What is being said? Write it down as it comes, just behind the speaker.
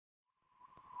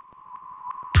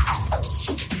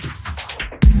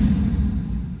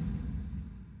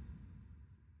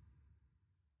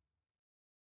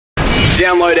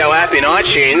Download our app in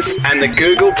iTunes and the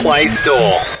Google Play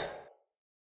Store.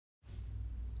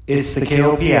 It's the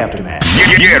KLP Aftermath.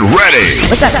 Get ready.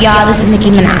 What's up, y'all? This is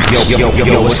Nicki Minaj.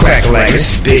 Yo, what's cracking like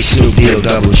this? Big Snoop Deal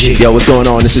Double G. Yo, what's going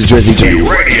on? This is Drizzy J.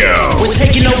 Radio. We're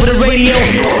taking over the radio.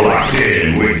 You're locked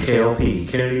in with KLP,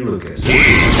 Kennedy Lucas.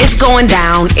 It's going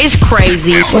down. It's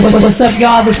crazy. What's up,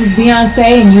 y'all? This is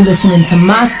Beyonce, and you listening to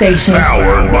my station.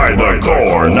 Powered by the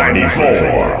Core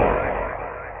 94.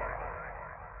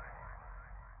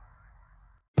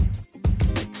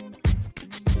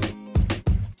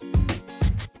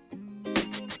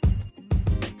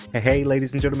 Hey,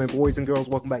 ladies and gentlemen, boys and girls,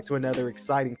 welcome back to another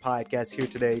exciting podcast here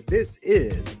today. This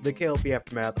is the KLP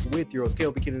Aftermath with your host,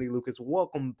 KLP Kennedy Lucas.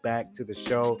 Welcome back to the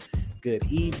show. Good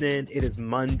evening. It is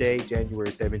Monday, January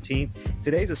 17th.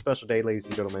 Today's a special day, ladies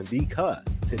and gentlemen,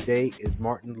 because today is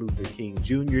Martin Luther King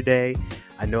Jr. Day.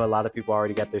 I know a lot of people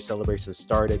already got their celebrations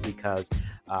started because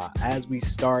as we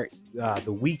start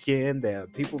the weekend,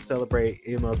 people celebrate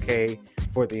MLK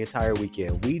for the entire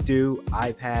weekend. We do.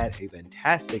 I've had a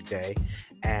fantastic day.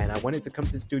 And I wanted to come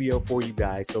to the studio for you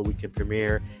guys so we can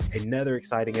premiere another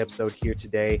exciting episode here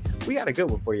today. We got a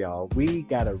good one for y'all. We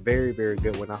got a very, very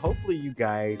good one. Now, hopefully you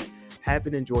guys have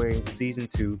been enjoying season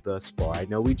 2 thus far. I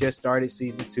know we just started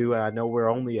season 2, and I know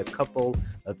we're only a couple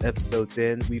of episodes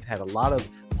in. We've had a lot of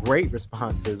great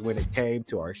responses when it came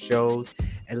to our shows.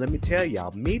 And let me tell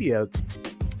y'all, media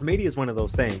is one of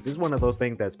those things. It's one of those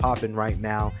things that's popping right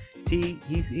now.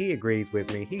 He agrees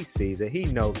with me. He sees it. He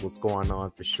knows what's going on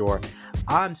for sure.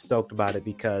 I'm stoked about it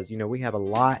because, you know, we have a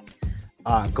lot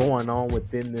going on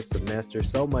within this semester.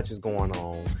 So much is going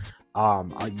on.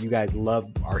 You guys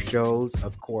love our shows.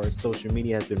 Of course, social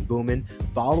media has been booming.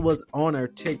 Follow us on our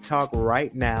TikTok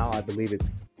right now. I believe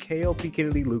it's KLP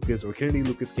Kennedy Lucas or Kennedy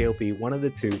Lucas KLP, one of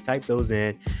the two. Type those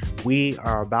in. We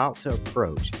are about to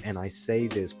approach, and I say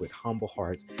this with humble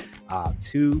hearts,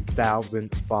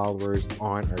 2,000 followers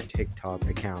on our TikTok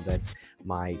account. That's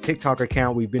my TikTok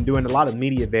account. We've been doing a lot of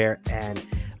media there, and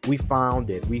we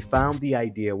found it. We found the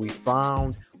idea. We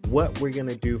found what we're going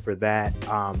to do for that.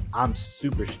 I'm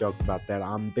super stoked about that.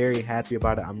 I'm very happy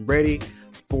about it. I'm ready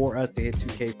for us to hit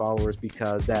 2K followers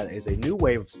because that is a new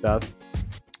wave of stuff.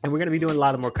 And we're going to be doing a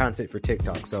lot of more content for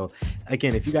TikTok. So,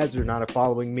 again, if you guys are not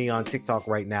following me on TikTok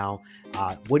right now,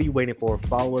 what are you waiting for?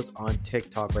 Follow us on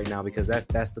TikTok right now because that's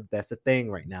the thing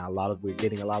right now. We're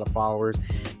getting a lot of followers,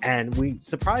 and we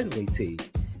surprisingly T.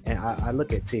 And I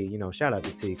look at T. You know, shout out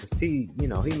to T because T. You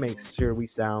know, he makes sure we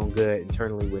sound good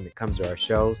internally when it comes to our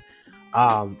shows.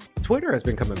 Twitter has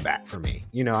been coming back for me.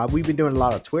 You know, we've been doing a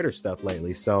lot of Twitter stuff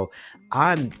lately, so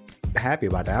I'm happy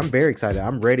about that. I'm very excited.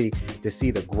 I'm ready to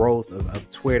see the growth of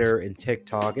Twitter and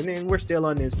TikTok, and then we're still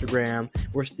on Instagram,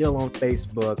 we're still on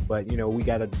Facebook, but you know, we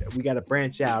gotta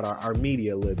branch out our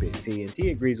media a little bit. T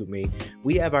agrees with me.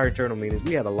 We have our internal meetings.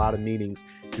 We have a lot of meetings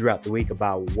throughout the week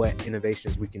about what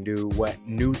innovations we can do, what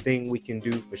new thing we can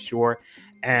do for sure,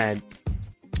 and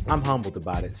I'm humbled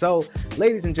about it. So,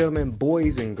 ladies and gentlemen,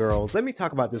 boys and girls, let me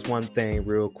talk about this one thing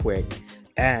real quick.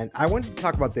 And I wanted to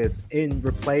talk about this in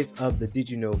replace of the did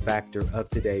you know factor of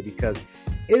today because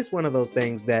it's one of those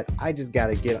things that I just got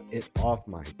to get it off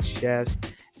my chest.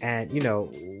 And, you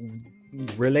know,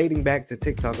 relating back to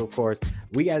TikTok, of course,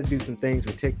 we got to do some things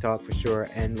with TikTok for sure.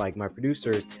 And like my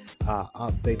producers,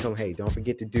 they told me, hey, don't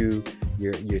forget to do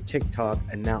your TikTok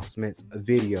announcements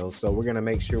video. So we're going to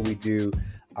make sure we do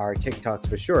our TikToks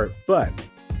for sure. But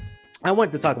I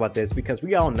wanted to talk about this because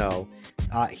we all know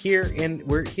we're here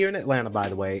in Atlanta, by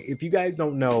the way. If you guys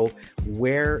don't know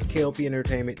where KLP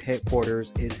Entertainment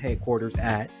headquarters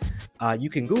at, you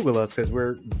can Google us because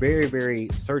we're very, very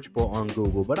searchable on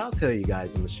Google. But I'll tell you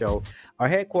guys on the show, our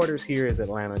headquarters here is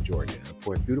Atlanta, Georgia. Of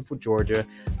course, beautiful Georgia.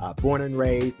 Born and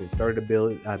raised and started to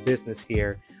build a business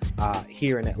here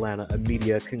in Atlanta, a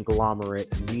media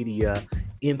conglomerate, a media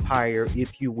empire,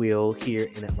 if you will, here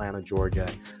in Atlanta, Georgia.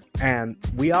 And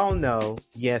we all know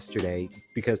yesterday,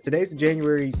 because today's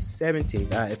January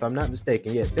 17th, if I'm not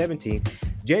mistaken, 17th,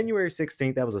 January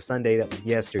 16th, that was a Sunday, that was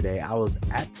yesterday. I was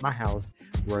at my house,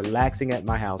 relaxing at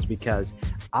my house because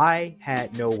I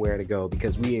had nowhere to go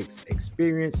because we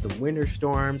experienced some winter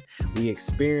storms. We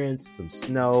experienced some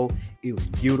snow. It was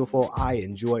beautiful. I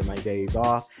enjoyed my days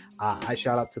off. I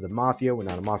shout out to the Mafia. We're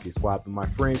not a Mafia squad, but my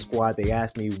friend squad. They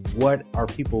asked me, what are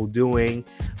people doing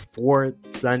for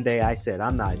Sunday? I said,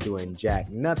 I'm not doing jack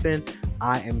nothing.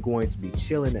 I am going to be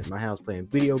chilling at my house playing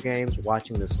video games,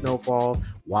 watching the snowfall,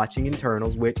 watching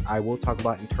Internals, which I will talk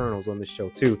about Internals on the show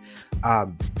too.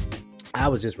 I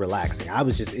was just relaxing. I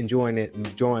was just enjoying it,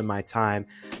 enjoying my time.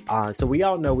 So we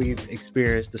all know we've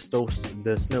experienced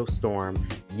the snowstorm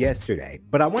yesterday,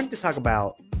 but I wanted to talk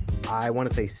about I want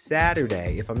to say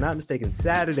Saturday, if I'm not mistaken,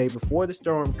 Saturday before the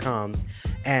storm comes,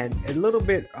 and a little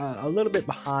bit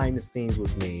behind the scenes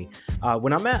with me.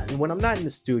 When I'm not in the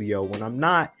studio, when I'm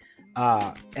not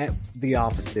at the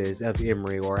offices of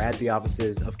Emory or at the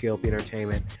offices of KLP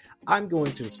Entertainment, I'm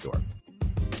going to the store.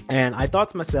 And I thought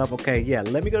to myself, okay, yeah,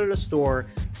 let me go to the store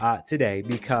today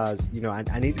because,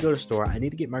 I need to go to the store. I need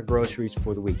to get my groceries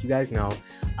for the week. You guys know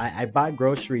I buy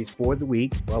groceries for the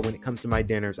week. Well, when it comes to my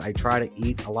dinners, I try to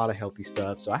eat a lot of healthy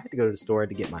stuff. So I had to go to the store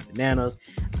to get my bananas.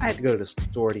 I had to go to the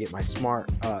store to get my Smart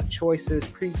Choices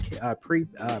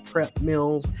prep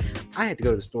meals. I had to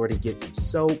go to the store to get some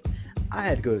soap. I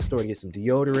had to go to the store to get some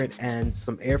deodorant and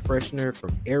some air freshener from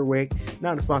Airwick.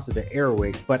 Not a sponsor to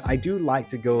Airwick, but I do like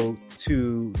to go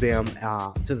to them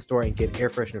to the store and get air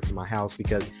freshener for my house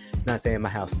because I'm not saying my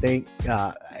house stink.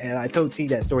 And I told T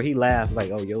that story. He laughed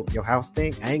like, "Oh, your house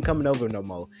stink? I ain't coming over no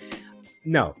more."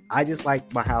 No, I just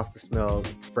like my house to smell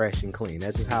fresh and clean.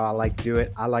 That's just how I like to do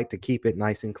it. I like to keep it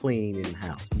nice and clean in the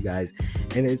house, you guys.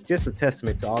 And it's just a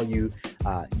testament to all you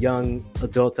young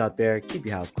adults out there. Keep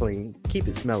your house clean. Keep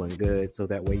it smelling good so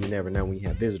that way you never know when you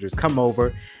have visitors come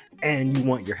over and you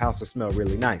want your house to smell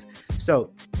really nice. So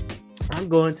I'm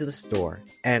going to the store,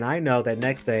 and I know that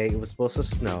next day it was supposed to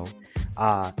snow.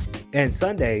 And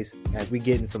Sundays, as we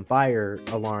getting some fire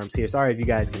alarms here. Sorry if you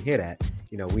guys can hear that.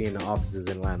 We in the offices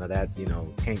in Atlanta that,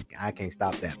 I can't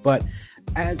stop that. But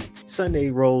as Sunday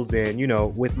rolls in,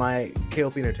 with my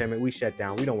KLP Entertainment, we shut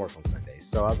down. We don't work on Sundays.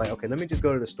 So I was like, okay, let me just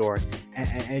go to the store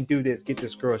and do this, get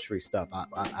this grocery stuff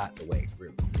out the way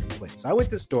real quick. So I went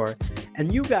to the store,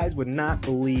 and you guys would not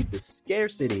believe the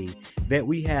scarcity that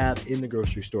we have in the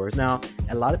grocery stores. Now,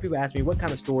 a lot of people ask me, what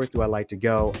kind of stores do I like to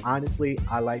go? Honestly,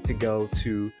 I like to go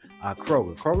to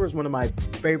Kroger. Kroger is one of my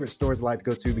favorite stores I like to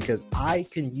go to because I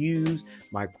can use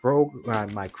my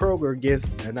Kroger my Kroger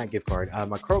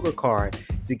card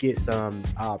to get some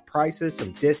prices,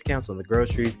 some discounts on the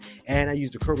groceries, and I use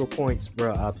the Kroger points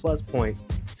plus points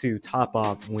to top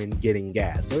off when getting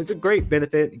gas. So it's a great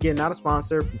benefit. Again, not a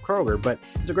sponsor from Kroger, but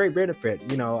it's a great benefit.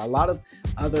 A lot of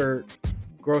other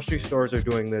grocery stores are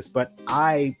doing this, but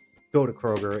I go to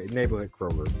Kroger, neighborhood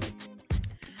Kroger.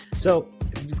 So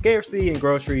scarcity in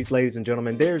groceries, ladies and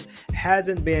gentlemen,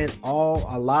 hasn't been a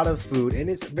lot of food, and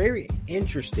it's very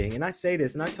interesting. And I say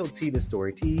this, and I told T this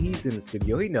story. T, he's in the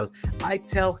studio, he knows. I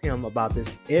tell him about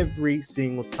this every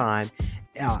single time.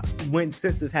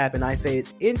 Since this happened, I say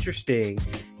it's interesting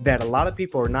that a lot of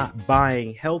people are not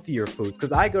buying healthier foods,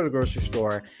 because I go to the grocery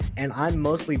store and I'm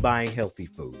mostly buying healthy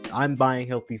foods. I'm buying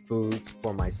healthy foods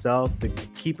for myself to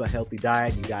keep a healthy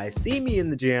diet. You guys see me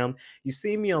in the gym, you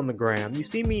see me on the gram, you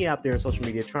see me out there on social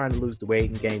media trying to lose the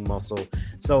weight and gain muscle.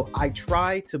 So I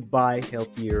try to buy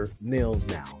healthier meals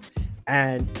now.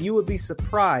 And you would be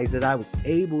surprised that I was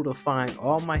able to find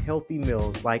all my healthy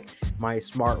meals, like my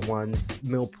Smart Ones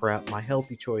meal prep, my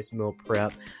Healthy Choice meal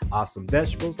prep, some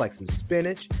vegetables like some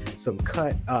spinach, some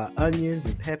cut onions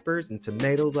and peppers and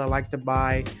tomatoes I like to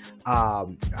buy,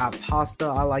 pasta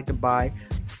I like to buy,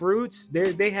 fruits.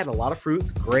 They had a lot of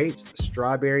fruits, grapes,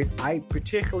 strawberries. I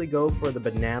particularly go for the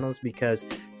bananas because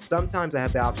sometimes I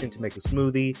have the option to make a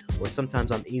smoothie, or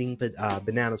sometimes I'm eating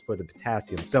bananas for the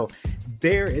potassium. So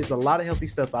there is a lot of healthy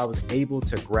stuff I was able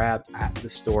to grab at the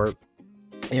store.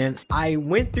 And I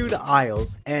went through the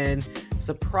aisles, and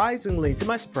surprisingly, to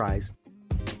my surprise,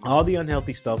 all the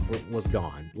unhealthy stuff was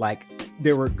gone. Like,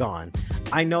 they were gone.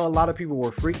 I know a lot of people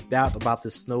were freaked out about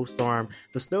the snowstorm.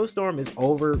 The snowstorm is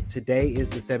over. Today is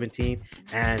the 17th.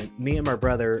 And me and my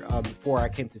brother, before I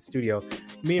came to the studio,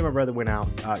 me and my brother went out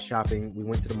shopping. We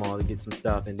went to the mall to get some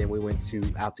stuff, and then we went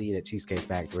out to eat at Cheesecake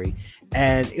Factory.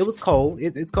 And it was cold.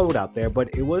 It's cold out there,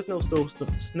 but it was no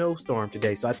snowstorm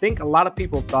today. So I think a lot of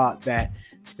people thought that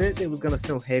since it was going to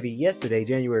snow heavy yesterday,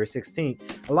 January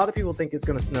 16th, a lot of people think it's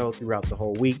going to snow throughout the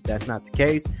whole week. That's not the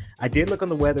case. I did look on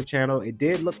the Weather Channel. It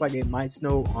did look like it might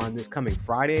snow on this coming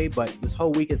Friday, but this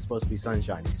whole week is supposed to be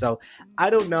sunshiny. So I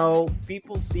don't know.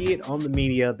 People see it on the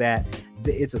media that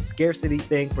it's a scarcity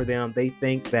thing for them. They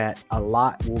think that a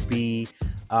lot will be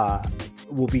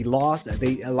lost.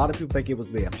 A lot of people think it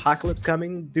was the apocalypse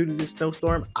coming due to this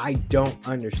snowstorm. I don't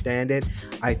understand it.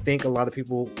 I think a lot of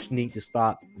people need to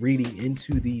stop reading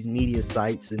into these media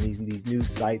sites and these news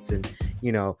sites, and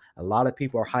a lot of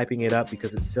people are hyping it up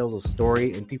because it sells a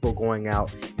story, and people going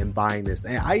out and buying this.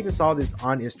 And I even saw this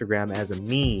on Instagram as a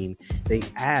meme.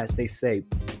 They say,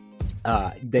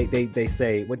 what did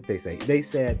they say? They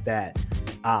said that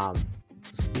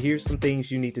here's some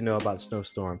things you need to know about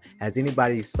snowstorm. Has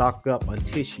anybody stocked up on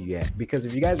tissue yet? Because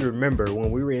if you guys remember,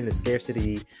 when we were in the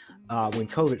scarcity, when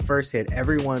COVID first hit,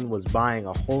 everyone was buying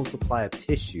a whole supply of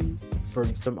tissue for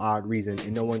some odd reason,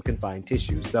 and no one can find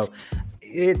tissue. So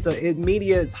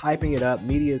media is hyping it up.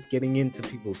 Media is getting into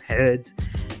people's heads,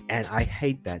 and I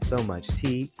hate that so much.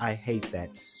 I hate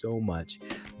that so much.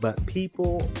 But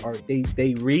people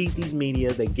they read these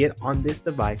media, they get on this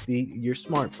device, your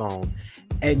smartphone,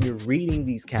 and you're reading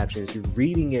these captions, you're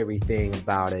reading everything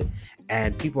about it,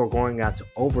 and people are going out to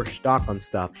overstock on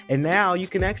stuff. And now you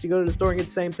can actually go to the store and get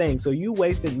the same thing. So you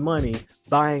wasted money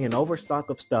buying an overstock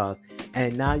of stuff,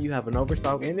 and now you have an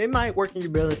overstock, and it might work in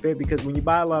your benefit because when you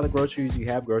buy a lot of groceries, you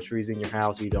have groceries in your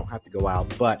house, you don't have to go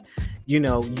out. But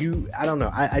I don't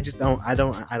know.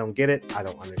 I don't get it. I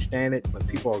don't understand it. But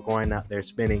people are going out there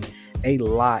spending a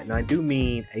lot, and I do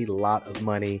mean a lot of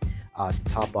money to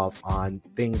top off on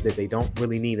things that they don't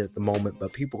really need at the moment,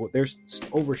 but they're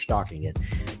overstocking it.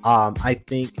 I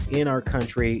think in our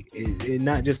country,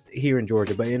 not just here in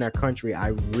Georgia, but in our country, I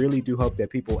really do hope that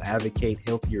people advocate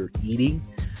healthier eating.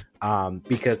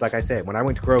 Because like I said, when I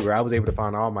went to Kroger, I was able to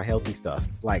find all my healthy stuff.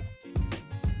 Like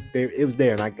it was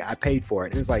there, and I paid for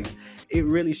it. And it's like, it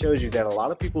really shows you that a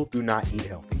lot of people do not eat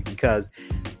healthy, because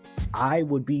I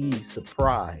would be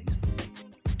surprised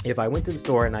if I went to the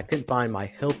store and I couldn't find my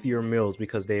healthier meals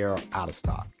because they are out of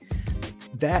stock.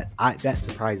 That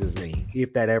surprises me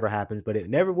if that ever happens, but it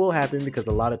never will happen because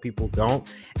a lot of people don't.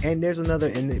 And there's another,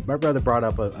 and my brother brought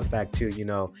up a fact too,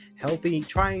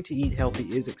 trying to eat healthy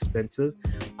is expensive.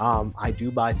 I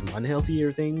do buy some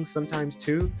unhealthier things sometimes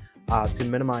too. To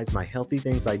minimize my healthy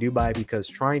things I do buy, because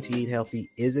trying to eat healthy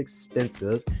is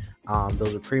expensive.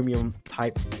 Those are premium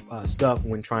type stuff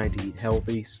when trying to eat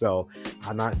healthy. So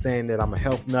I'm not saying that I'm a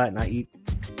health nut and I eat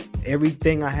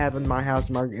everything I have in my house,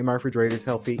 in my refrigerator is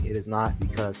healthy. It is not,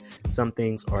 because some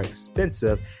things are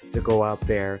expensive to go out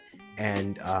there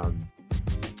and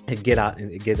get out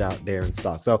there and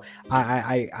stock. So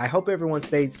I hope everyone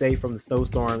stayed safe from the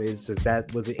snowstorm.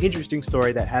 That was an interesting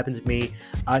story that happened to me.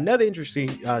 Another interesting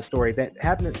story that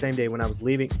happened the same day when I was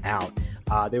leaving out.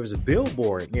 There was a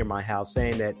billboard near my house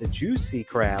saying that the Juicy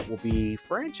Crab will be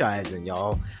franchising,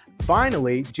 y'all.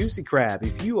 Finally, Juicy Crab,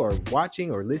 if you are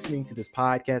watching or listening to this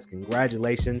podcast,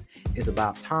 congratulations. It's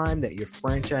about time that you're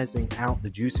franchising out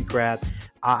the Juicy Crab.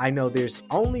 I know there's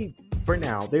only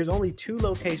 2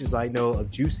 locations I know of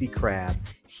Juicy Crab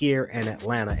here in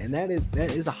Atlanta, and that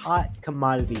is a hot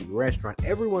commodity restaurant.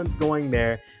 Everyone's going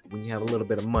there when you have a little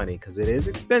bit of money, because it is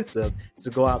expensive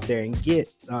to go out there and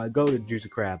go to Juicy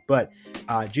Crab. But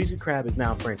Juicy Crab is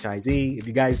now franchisee. If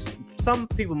you guys, some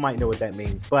people might know what that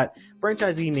means, but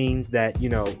franchisee means that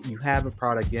you have a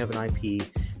product, you have an IP,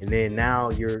 and then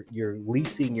now you're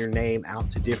leasing your name out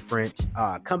to different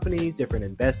companies, different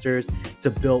investors,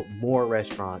 to build more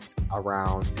restaurants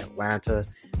around Atlanta,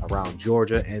 around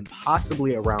Georgia, and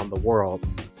possibly around the world,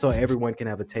 so everyone can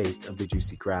have a taste of the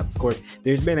Juicy Crab. Of course,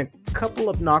 there's been a couple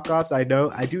of knockoffs.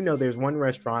 I do know there's one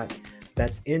restaurant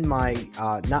that's in my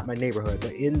not my neighborhood,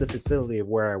 but in the facility of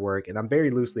where I work, and I'm very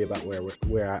loosely about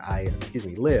where I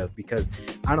live, because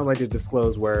I don't like to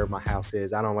disclose where my house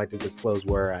is. I don't like to disclose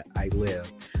where I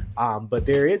live. But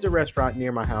there is a restaurant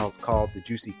near my house called the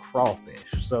Juicy Crawfish.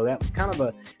 So that was kind of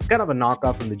a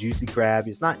knockoff from the Juicy Crab.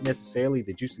 It's not necessarily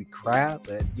the Juicy Crab,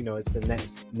 but it's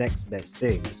the next best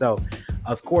thing. So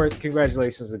of course,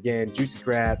 congratulations again, Juicy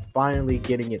Crab finally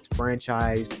getting its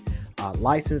franchised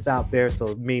license out there.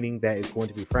 So meaning that it's going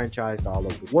to be franchised all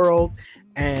over the world,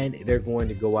 and they're going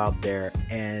to go out there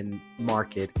and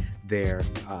market their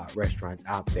restaurants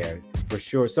out there for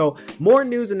sure. So more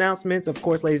news announcements, of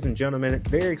course, ladies and gentlemen.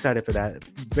 Very excited for that.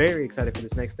 Very excited for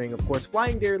this next thing. Of course,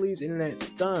 Flying Deer leaves internet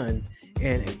stunned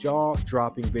in a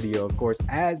jaw-dropping video. Of course,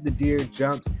 as the deer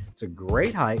jumps to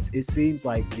great heights, it seems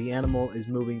like the animal is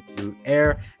moving through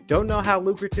air. Don't know how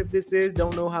lucrative this is.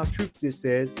 Don't know how true this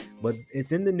is, but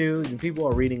it's in the news and people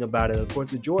are reading about it. Of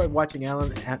course, the joy of watching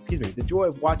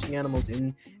animals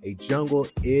in a jungle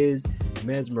is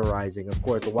mesmerizing. Of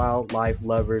course, the wildlife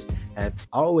lovers have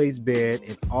always been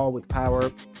in awe with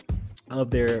power of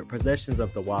their possessions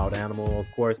of the wild animal, of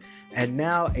course. And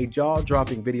now a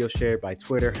jaw-dropping video shared by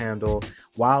Twitter handle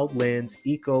Wildlands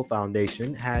Eco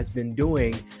Foundation has been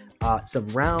doing some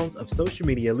rounds of social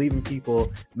media, leaving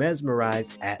people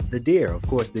mesmerized at the deer. Of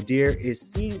course, the deer is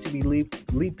seen to be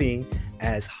leaping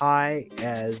as high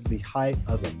as the height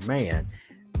of a man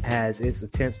as it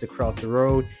attempts to cross the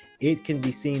road. It can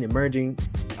be seen emerging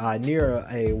near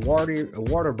a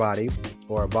water body,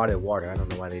 or a body of water. I don't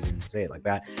know why they didn't say it like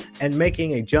that. And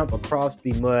making a jump across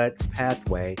the mud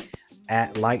pathway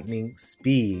at lightning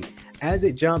speed. As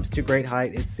it jumps to great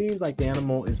height, it seems like the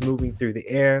animal is moving through the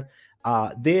air.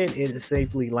 Then it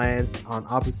safely lands on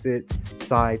opposite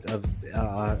sides and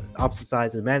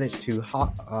manage to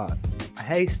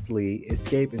hastily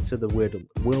escape into the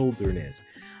wilderness.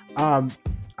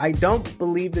 I don't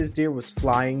believe this deer was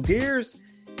flying. Deers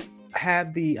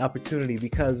have the opportunity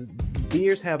because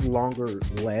deers have longer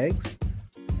legs,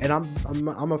 and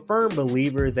I'm a firm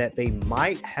believer that they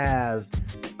might have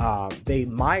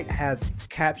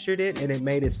captured it, and it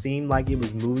made it seem like it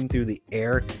was moving through the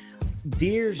air.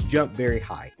 Deers jump very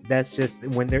high. That's just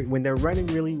when they're running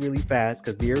really, really fast,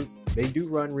 because they do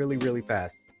run really, really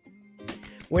fast.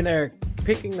 When they're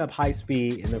picking up high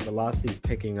speed and their velocity is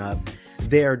picking up,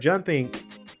 they're jumping.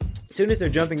 As soon as they're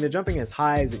jumping as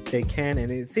high as they can,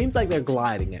 and it seems like they're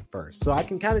gliding at first. So I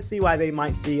can kind of see why they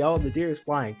might see, oh, the deer is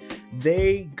flying.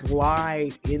 They but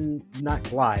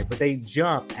they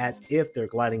jump as if they're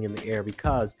gliding in the air,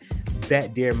 because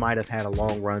that deer might have had a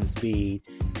long run speed.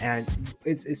 And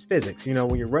it's physics. You know,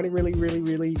 when you're running really, really,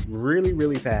 really, really,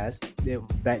 really fast,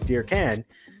 that deer can,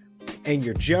 and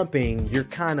you're jumping, you're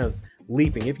kind of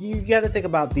leaping. If you got to think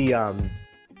about the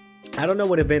I don't know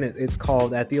what event it's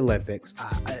called at the Olympics.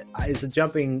 It's a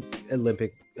jumping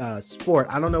Olympic sport.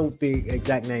 I don't know the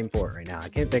exact name for it right now. I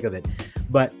can't think of it.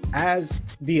 But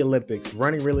as the Olympics,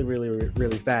 running really, really,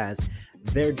 really fast,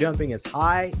 they're jumping as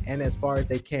high and as far as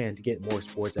they can to get more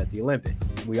sports at the Olympics.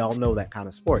 We all know that kind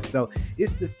of sport. So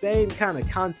it's the same kind of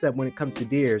concept when it comes to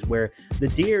deers, where the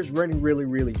deer's running really,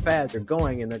 really fast. They're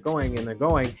going and they're going and they're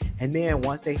going. And then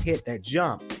once they hit that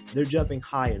jump, they're jumping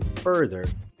high and further.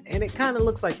 And it kind of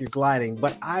looks like you're gliding,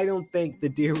 but I don't think the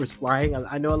deer was flying.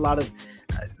 I know a lot of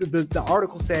the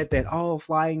article said that, oh,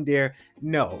 flying deer.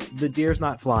 No, the deer's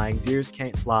not flying. Deers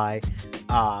can't fly.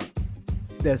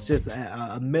 That's just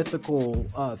a mythical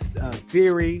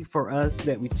theory for us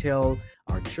that we tell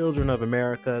our children of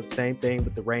America. Same thing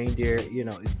with the reindeer. You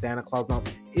know, it's Santa Claus. No,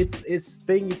 it's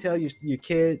thing you tell your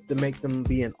kids to make them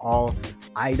be in awe.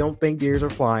 I don't think deers are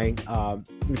flying.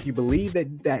 If you believe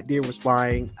that deer was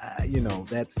flying, you know,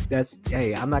 that's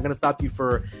hey, I'm not gonna stop you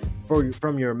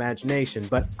from your imagination,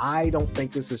 but I don't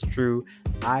think this is true.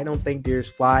 I don't think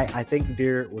deers fly. I think the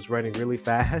deer was running really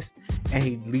fast and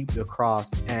he leaped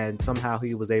across, and somehow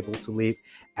he was able to leap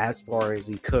as far as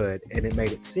he could, and it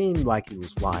made it seem like he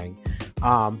was flying.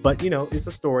 But you know, it's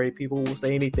a story. People will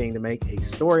say anything to make a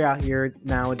story out here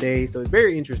nowadays, so it's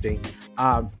very interesting.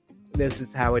 This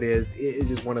is how it is. It's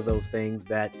just one of those things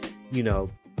that, you know,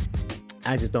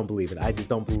 I just don't believe it. I just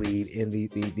don't believe in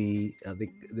the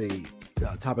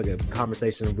topic of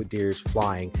conversation with deers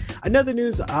flying. Another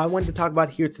news I wanted to talk about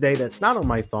here today that's not on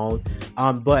my phone,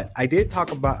 but I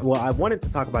wanted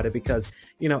to talk about it because,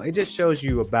 you know, it just shows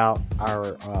you about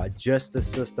our justice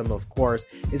system. Of course,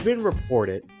 it's been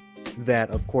reported that,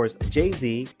 of course,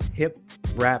 Jay-Z, hip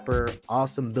rapper,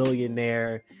 awesome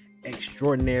billionaire,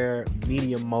 extraordinaire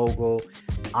media mogul.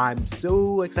 I'm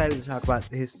so excited to talk about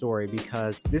his story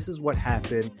because this is what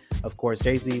happened. Of course,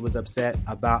 Jay-Z was upset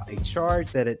about a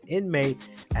charge that an inmate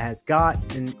has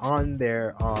gotten on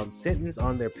their sentence,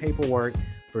 on their paperwork,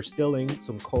 for stealing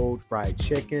some cold fried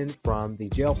chicken from the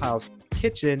jailhouse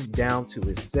kitchen down to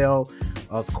his cell.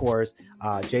 Of course,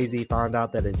 Jay-Z found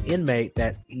out that an inmate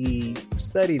that he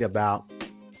studied about,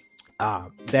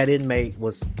 that inmate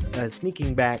was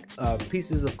sneaking back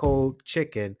pieces of cold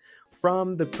chicken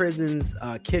from the prison's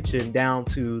kitchen down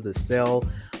to the cell.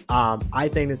 I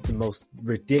think it's the most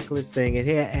ridiculous thing. It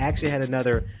actually had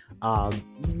another, I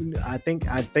think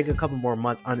a couple more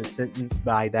months on his sentence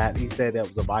by that. He said that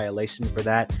was a violation for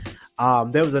that.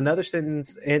 There was another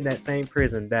sentence in that same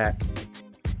prison that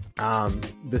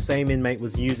the same inmate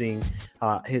was using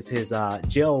his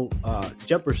jail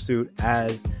jumper suit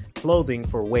as clothing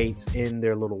for weights in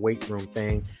their little weight room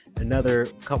thing. Another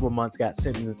couple of months got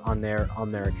sentenced on their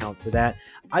account for that.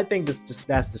 I think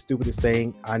that's the stupidest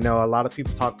thing. I know a lot of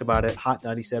people talked about it. Hot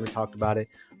 97 talked about it.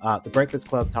 The Breakfast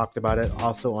Club talked about it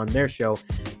also on their show.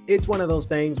 It's one of those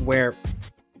things where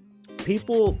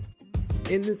people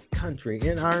in this country,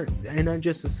 in our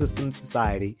justice system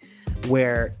society,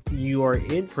 where you are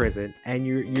in prison and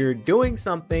you're doing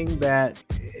something that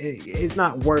is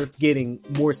not worth getting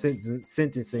more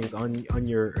sentencings on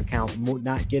your account,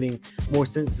 not getting more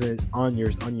sentences on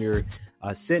your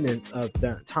sentence of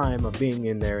the time of being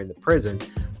in there in the prison,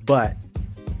 but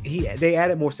they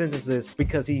added more sentences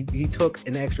because he took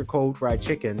an extra cold fried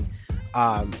chicken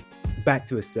back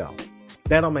to his cell.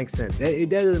 That don't make sense. It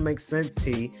doesn't make sense,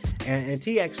 T. And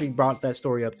T actually brought that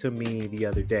story up to me the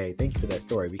other day. Thank you for that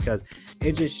story, because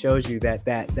it just shows you that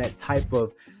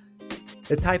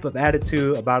the type of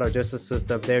attitude about our justice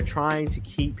system. They're trying to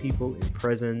keep people in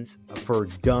prisons for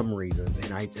dumb reasons,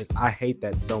 and I hate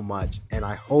that so much. And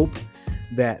I hope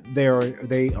that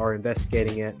they are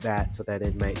investigating it, so that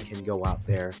inmate can go out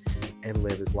there and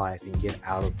live his life and get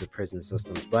out of the prison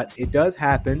systems. But it does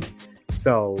happen.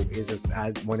 So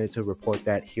I wanted to report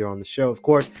that here on the show. Of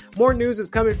course, more news is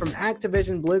coming from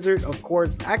Activision Blizzard. Of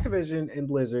course, Activision and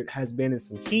Blizzard has been in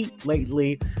some heat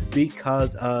lately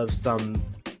because of some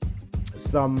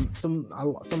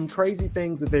crazy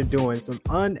things that they're doing, some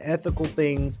unethical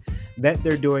things that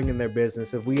they're doing in their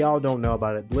business. If we all don't know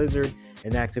about it, Blizzard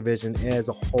and Activision as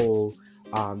a whole,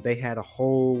 they had a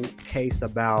whole case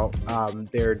about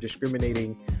they're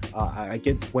discriminating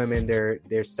against women. They're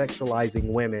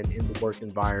sexualizing women in the work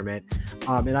environment.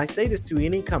 And I say this to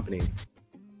any company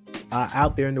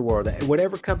out there in the world,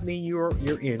 whatever company you're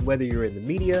in, whether you're in the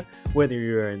media, whether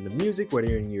you're in the music, whether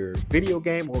you're in your video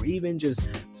game, or even just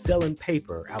selling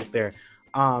paper out there,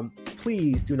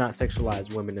 please do not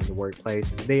sexualize women in the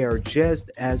workplace. They are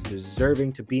just as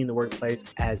deserving to be in the workplace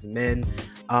as men.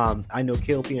 I know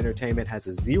KLP Entertainment has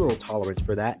a zero tolerance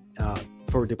for that,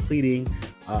 for depleting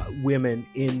women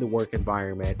in the work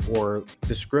environment or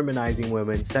discriminating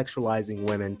women, sexualizing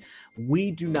women.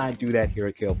 We do not do that here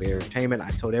at KLP Entertainment.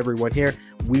 I told everyone here,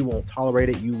 we won't tolerate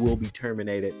it. You will be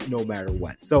terminated no matter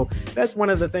what. So that's one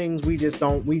of the things we just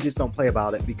don't play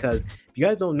about it, because if you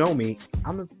guys don't know me,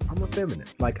 I'm a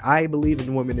feminist. Like, I believe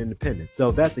in women independence.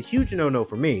 So that's a huge no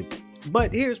for me.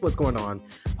 But here's what's going on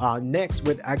next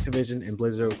with Activision and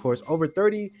Blizzard. Of course, over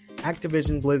 30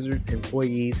 Activision Blizzard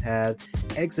employees have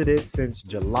exited since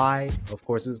July. Of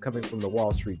course, this is coming from the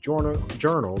Wall Street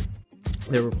Journal.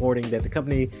 They're reporting that the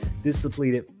company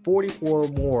disciplined 44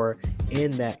 more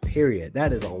in that period.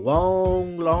 That is a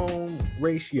long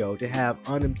ratio to have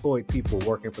unemployed people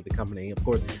working for the company. Of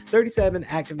course, 37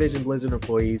 Activision Blizzard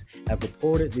employees have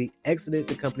reportedly exited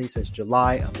the company since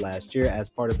July of last year as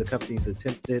part of the company's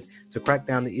attempted to crack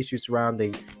down the issues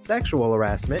surrounding sexual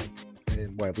harassment.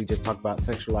 And what we just talked about,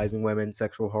 sexualizing women,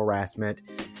 sexual harassment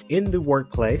in the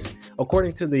workplace.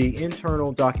 According to the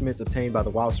internal documents obtained by the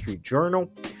Wall Street Journal,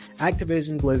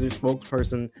 Activision Blizzard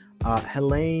spokesperson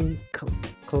Helene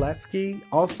Koletsky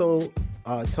also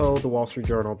told the Wall Street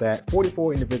Journal that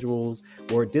 44 individuals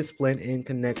were disciplined in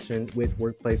connection with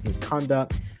workplace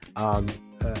misconduct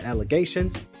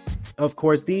allegations. Of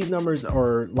course, these numbers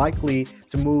are likely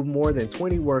to move more than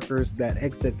 20 workers that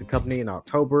exited the company in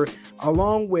October,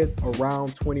 along with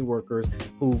around 20 workers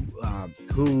who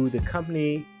the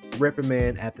company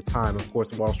reprimand at the time. Of course,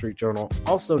 the Wall Street Journal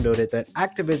also noted that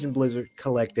Activision Blizzard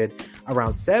collected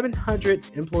around 700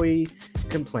 employee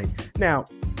complaints. Now,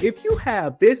 if you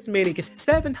have this many,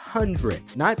 700,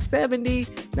 not 70,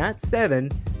 not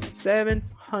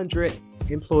 700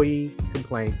 employee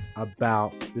complaints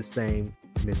about the same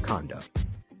misconduct.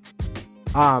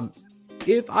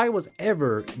 If I was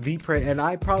ever the and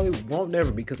I probably won't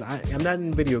never, because I'm not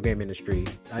in the video game industry,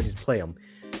 I just play them.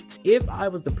 If I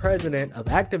was the president of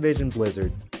Activision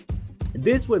Blizzard,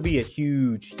 this would be a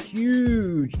huge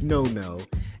no,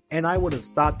 and I would have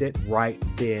stopped it right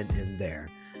then and there.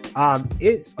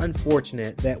 It's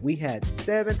unfortunate that we had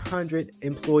 700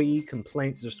 employee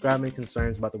complaints describing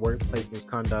concerns about the workplace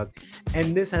misconduct,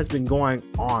 and this has been going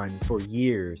on for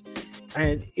years.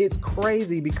 And it's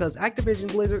crazy because Activision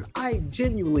Blizzard, I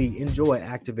genuinely enjoy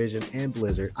Activision and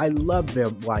Blizzard. I love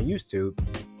them. Well, I used to.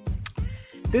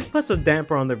 This puts a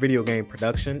damper on their video game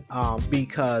production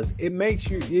because it makes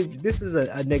you, this is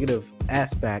a negative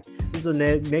aspect, this is a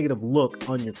negative look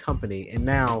on your company. And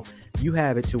now you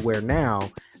have it to where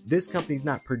now this company's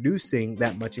not producing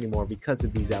that much anymore because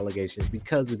of these allegations,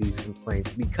 because of these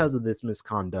complaints, because of this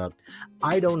misconduct.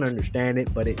 I don't understand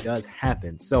it, but it does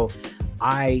happen. So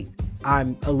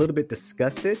I'm a little bit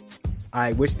disgusted.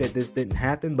 I wish that this didn't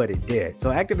happen, but it did.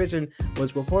 So Activision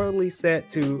was reportedly set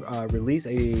to release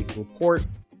a report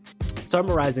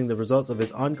summarizing the results of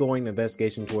its ongoing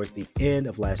investigation towards the end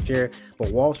of last year.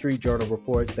 But Wall Street Journal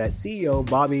reports that CEO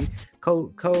Bobby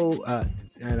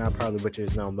and I probably butcher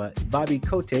his name, but Bobby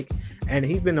Kotick, and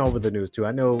he's been over the news too.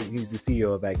 I know he's the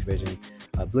CEO of Activision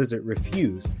Blizzard,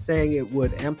 refused, saying it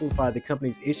would amplify the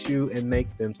company's issue and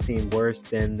make them seem worse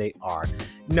than they are.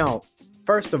 No,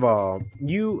 first of all,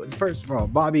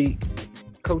 Bobby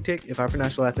Kotick, if I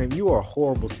pronounce your last name, you are a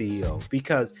horrible CEO,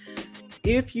 because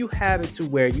if you have it to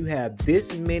where you have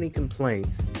this many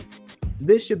complaints,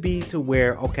 this should be to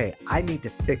where, okay, I need to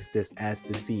fix this as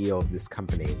the CEO of this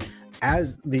company.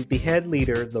 As the head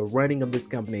leader, the running of this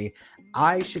company,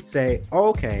 I should say,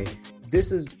 okay,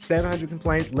 this is 700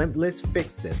 complaints. Let's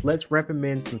fix this. Let's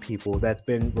reprimand some people that's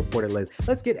been reported.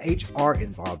 Let's get HR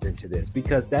involved into this,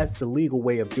 because that's the legal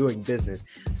way of doing business.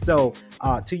 So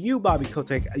to you, Bobby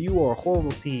Kotick, you are a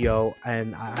horrible CEO,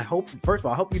 and I hope, first of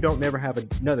all, I hope you don't never have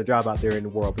another job out there in the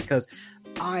world, because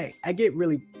I get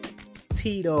really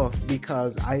teed off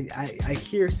because I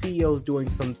hear CEOs doing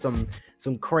some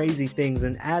crazy things,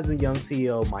 and as a young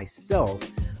CEO myself,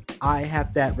 I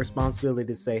have that responsibility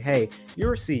to say, hey,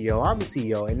 you're a CEO, I'm a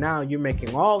CEO, and now you're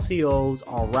making all CEOs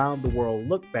around the world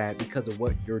look bad because of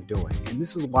what you're doing. And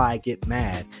this is why I get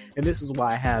mad, and this is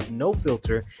why I have no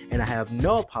filter, and I have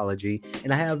no apology,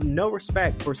 and I have no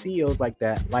respect for CEOs like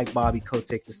that, like Bobby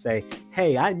Kotick, to say,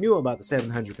 hey, I knew about the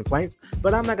 700 complaints,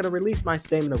 but I'm not going to release my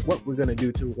statement of what we're going to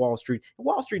do to Wall Street. The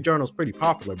Wall Street Journal is pretty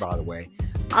popular, by the way.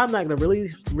 I'm not going to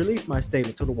release my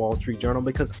statement to the Wall Street Journal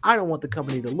because I don't want the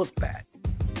company to look bad.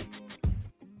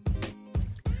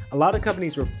 A lot of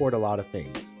companies report a lot of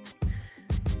things.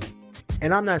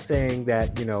 And I'm not saying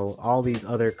that, all these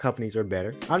other companies are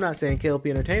better. I'm not saying KLP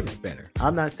Entertainment's better.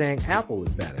 I'm not saying Apple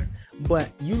is better. But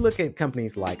you look at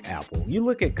companies like Apple, you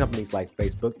look at companies like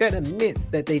Facebook that admits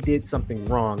that they did something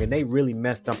wrong and they really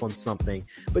messed up on something.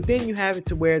 But then you have it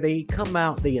to where they come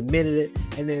out, they admitted it,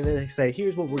 and then they say,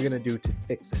 here's what we're going to do to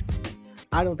fix it.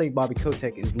 I don't think Bobby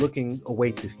Kotick is looking a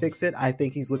way to fix it. I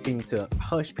think he's looking to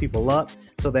hush people up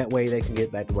so that way they can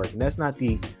get back to work. And that's not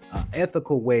the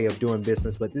ethical way of doing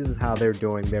business, but this is how they're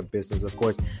doing their business. Of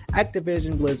course,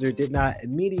 Activision Blizzard did not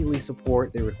immediately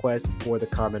support the request for the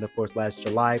comment. Of course, last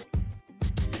July,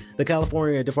 the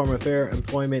California Department of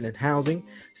Employment and Housing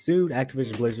sued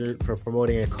Activision Blizzard for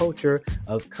promoting a culture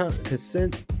of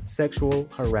consent sexual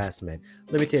harassment.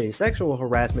 Let me tell you, sexual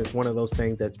harassment is one of those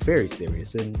things that's very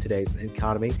serious in today's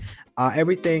economy.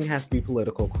 Everything has to be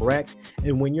political correct.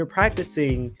 And when you're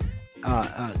practicing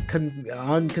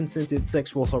unconsented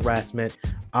sexual harassment,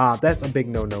 that's a big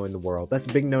no-no in the world. That's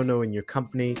a big no-no in your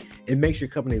company. It makes your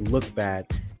company look bad.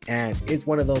 And it's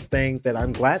one of those things that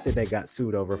I'm glad that they got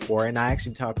sued over for. And I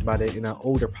actually talked about it in an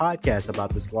older podcast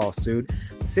about this lawsuit,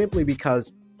 simply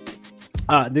because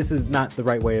this is not the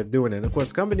right way of doing it. Of course,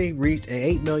 the company reached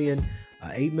an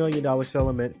 $8 million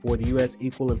settlement for the U.S.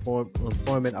 Equal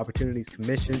Employment Opportunities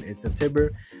Commission in September,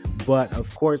 but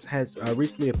of course has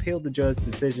recently appealed the judge's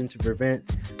decision to prevent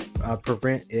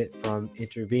it from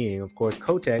intervening. Of course,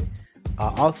 Kotick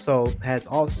has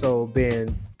also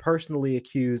been personally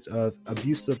accused of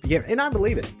abusive behavior, and I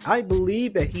believe it. I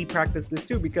believe that he practiced this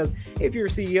too, because if you're a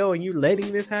CEO and you're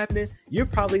letting this happen, you're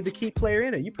probably the key player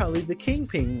in it. You're probably the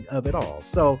kingpin of it all.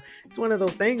 So it's one of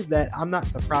those things that I'm not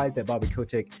surprised that Bobby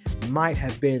Kotick might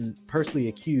have been personally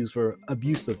accused for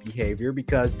abusive behavior,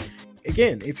 because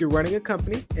again, if you're running a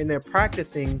company and they're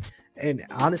practicing, and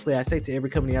honestly, I say to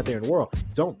every company out there in the world,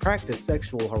 don't practice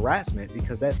sexual harassment,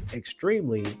 because that's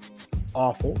extremely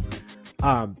awful.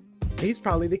 He's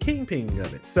probably the kingpin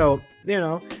of it. So,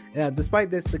 despite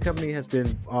this, the company has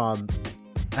been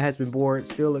board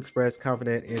still expressed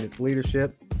confident in its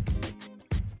leadership.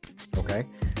 Okay.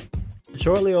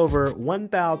 Shortly over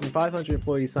 1,500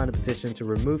 employees signed a petition to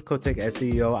remove Kotick as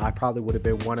CEO. I probably would have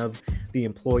been one of the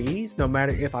employees. No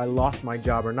matter if I lost my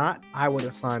job or not, I would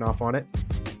have signed off on it.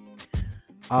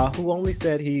 Who only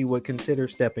said he would consider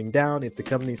stepping down if the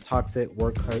company's toxic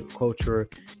work culture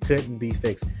couldn't be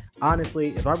fixed. Honestly,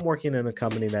 if I'm working in a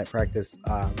company that practice,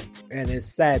 and it's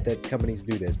sad that companies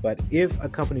do this, but if a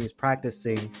company is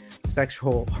practicing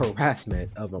sexual harassment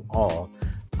of them all,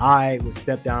 I will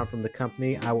step down from the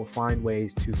company. I will find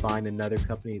ways to find another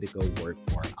company to go work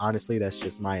for. Honestly, that's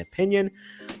just my opinion.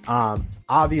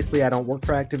 Obviously, I don't work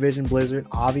for Activision Blizzard.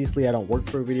 Obviously, I don't work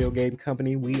for a video game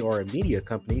company. We are a media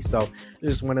company. So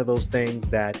this is one of those things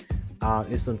that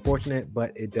it's unfortunate,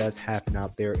 but it does happen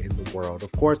out there in the world.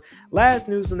 Of course, last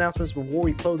news announcements before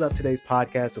we close out today's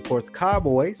podcast. Of course, the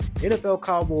NFL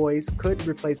Cowboys could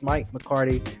replace Mike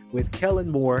McCarthy with Kellen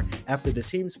Moore after the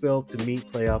teams failed to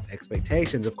meet playoff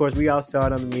expectations. Of course, we all saw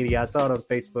it on the media. I saw it on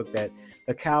Facebook that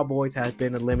the Cowboys have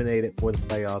been eliminated for the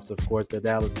playoffs. Of course, the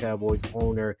Dallas Cowboys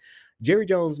owner Jerry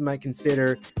Jones might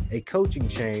consider a coaching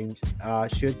change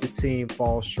should the team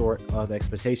fall short of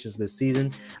expectations this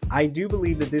season. I do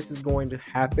believe that this is going to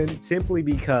happen simply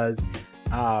because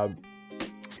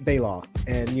they lost.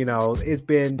 And,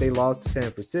 they lost to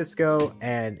San Francisco,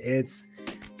 and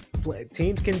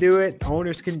teams can do it,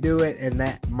 owners can do it, and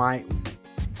that might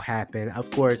happen. Of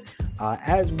course,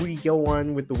 As we go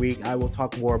on with the week, I will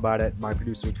talk more about it. My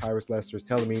producer, Tyrus Lester, is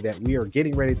telling me that we are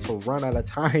getting ready to run out of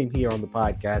time here on the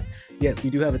podcast. Yes,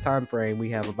 we do have a time frame. We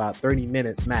have about 30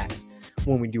 minutes max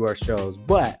when we do our shows.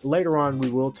 But later on, we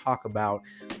will talk about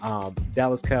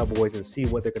Dallas Cowboys and see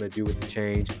what they're going to do with the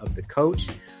change of the coach.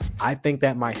 I think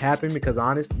that might happen because,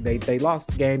 honestly, they lost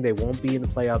the game. They won't be in the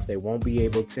playoffs. They won't be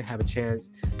able to have a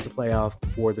chance to play off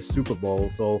for the Super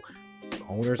Bowl. So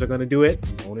owners are going to do it.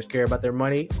 Owners care about their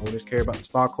money. Owners care about the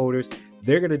stockholders.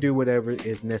 They're going to do whatever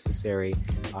is necessary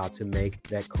to make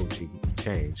that coaching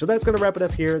change. So that's going to wrap it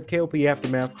up here at KLP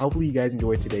Aftermath. Hopefully you guys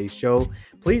enjoyed today's show.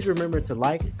 Please remember to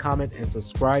like, comment, and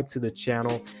subscribe to the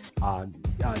channel on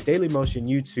Daily Motion,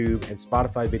 YouTube, and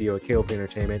Spotify video at KLP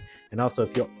Entertainment. And also,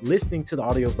 if you're listening to the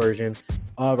audio version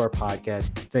of our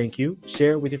podcast, thank you.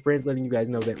 Share it with your friends, letting you guys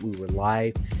know that we were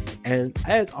live. And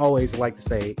as always, I like to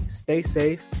say, stay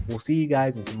safe. We'll see you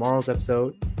guys in tomorrow's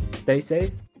episode. Stay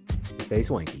safe, stay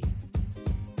swanky.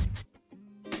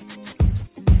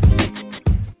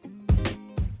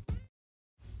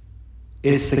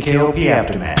 It's the KLP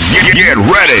Aftermath. Get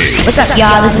ready. What's up,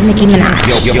 y'all? This is Nicki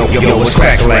Minaj. Yo, what's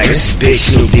cracking like this? Big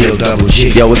Snoop Deal Double G.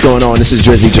 Yo, what's going on? This is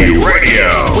Drizzy J.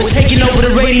 Radio. We're taking over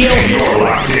the radio. You're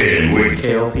locked in with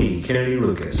KLP, Kennedy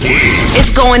Lucas. It's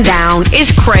going down.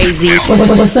 It's crazy.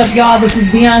 What's up, y'all? This is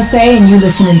Beyonce, and you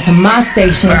listening to my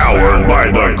station. Powered by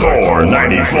the Core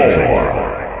 94.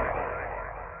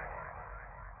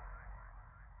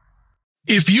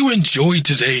 If you enjoyed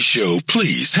today's show,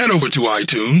 please head over to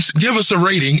iTunes, give us a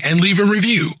rating, and leave a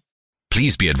review.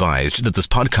 Please be advised that this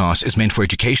podcast is meant for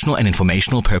educational and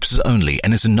informational purposes only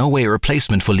and is in no way a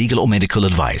replacement for legal or medical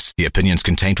advice. The opinions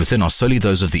contained within are solely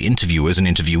those of the interviewers and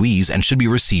interviewees and should be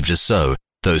received as so.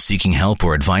 Those seeking help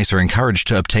or advice are encouraged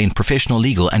to obtain professional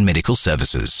legal and medical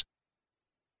services.